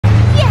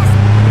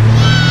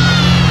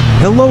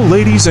Hello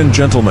ladies and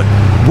gentlemen,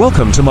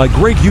 welcome to my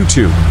great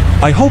YouTube.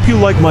 I hope you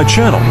like my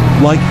channel,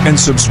 like and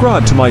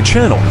subscribe to my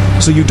channel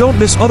so you don't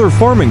miss other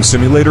farming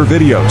simulator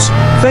videos.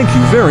 Thank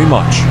you very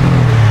much.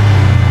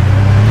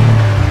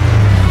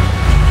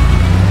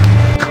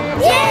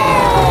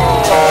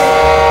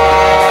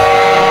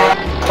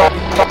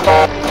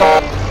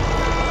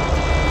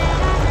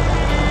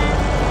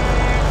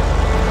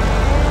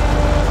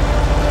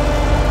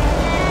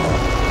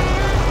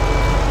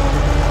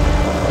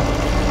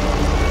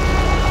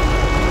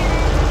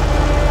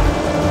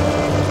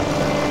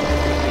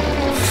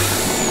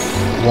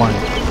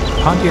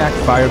 Pontiac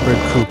Firebird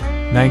Coupe,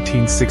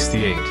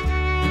 1968.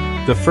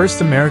 The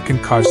first American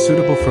car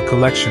suitable for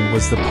collection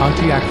was the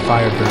Pontiac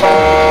Firebird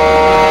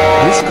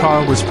Coupe. This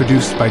car was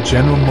produced by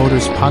General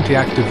Motors'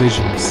 Pontiac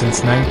division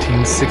since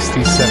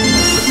 1967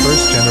 as the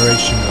first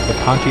generation of the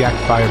Pontiac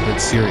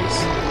Firebird series.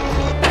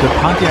 The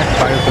Pontiac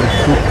Firebird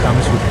Coupe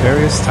comes with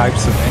various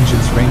types of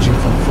engines ranging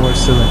from 4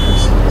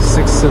 cylinders,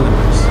 6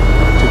 cylinders,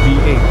 to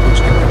V8, which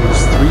can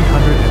produce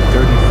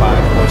 335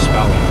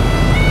 horsepower.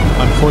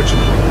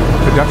 Unfortunately,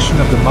 production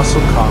of the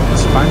muscle car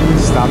was finally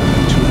stopped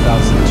in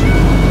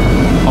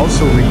 2002.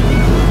 Also read,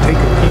 take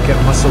a peek at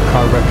muscle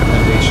car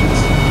recommendations,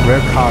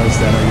 rare cars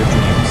that are your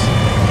dreams.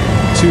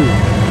 2.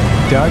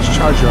 Dodge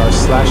Charger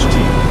R/T,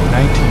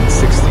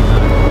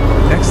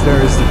 1969. Next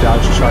there is the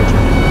Dodge Charger.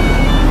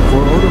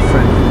 For Auto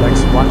friend who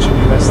likes watching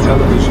US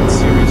television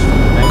series from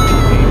the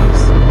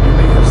 1980s, you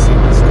may have seen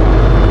this car.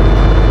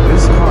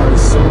 This car is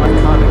so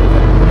iconic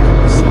that it even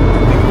received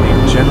the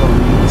nickname General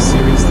Lee in the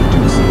series The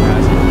Dukes of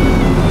Hazzard.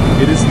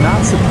 It is not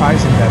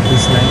surprising that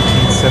this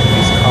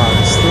 1970s car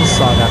is still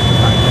sought after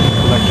by many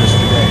collectors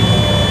today.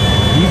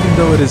 Even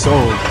though it is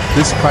old,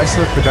 this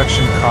Chrysler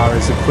production car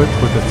is equipped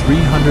with a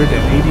 383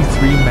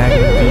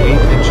 Magnum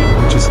V8 engine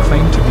which is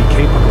claimed to be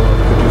capable of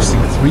producing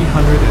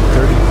 335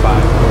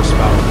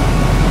 horsepower.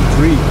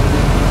 3.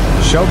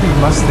 Shelby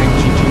Mustang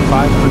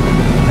GT500,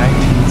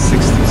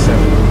 1967.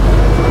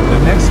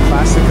 The next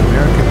classic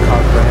American car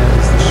brand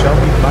is the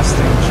Shelby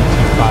Mustang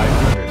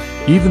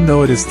GT500. Even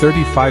though it is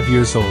 35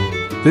 years old,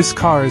 this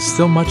car is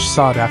still much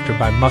sought after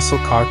by muscle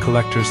car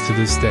collectors to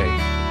this day.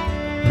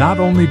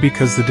 Not only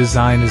because the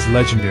design is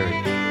legendary,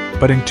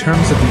 but in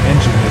terms of the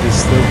engine it is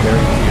still very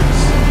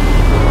fierce.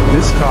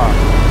 This car,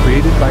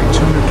 created by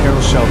tuner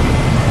Carroll Shelby,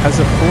 has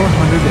a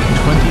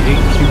 428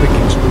 cubic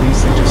inch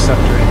Police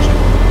Interceptor engine,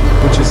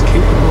 which is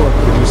capable of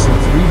producing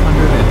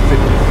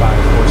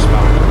 355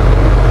 horsepower.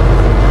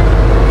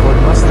 Ford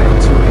Mustang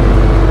 280.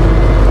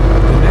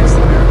 The next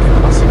American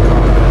muscle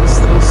car that is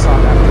still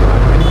sought after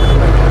by many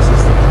collectors is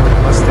the Ford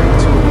Mustang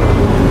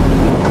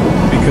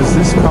 280. Because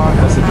this car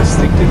has a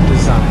distinctive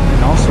design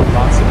and also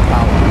lots of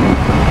power.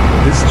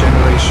 This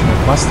generation of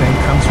Mustang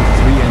comes with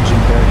 3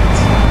 engine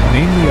variants,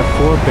 namely a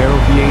 4-barrel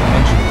V8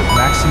 engine with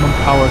maximum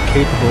power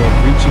capable of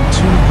reaching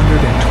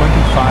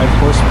 225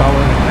 horsepower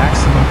and a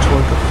maximum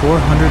torque of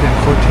 414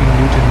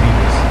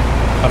 Newton-meters.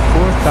 A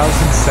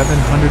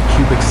 4,700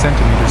 cubic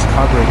centimeters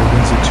carburetor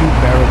wins a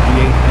 2-barrel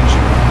V8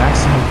 engine with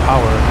maximum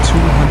power of 200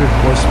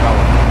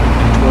 horsepower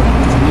and torque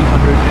of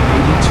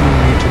 382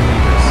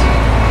 Newton-meters.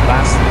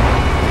 Lastly,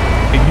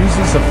 it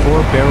uses a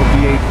 4-barrel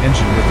V8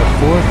 engine with a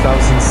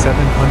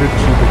 4,700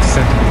 cubic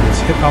centimeters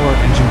hip-hour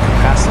engine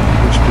capacity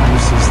which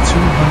produces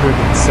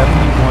 271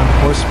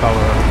 horsepower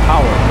of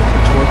power with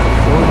a torque of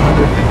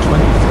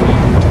 423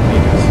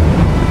 Newton-meters.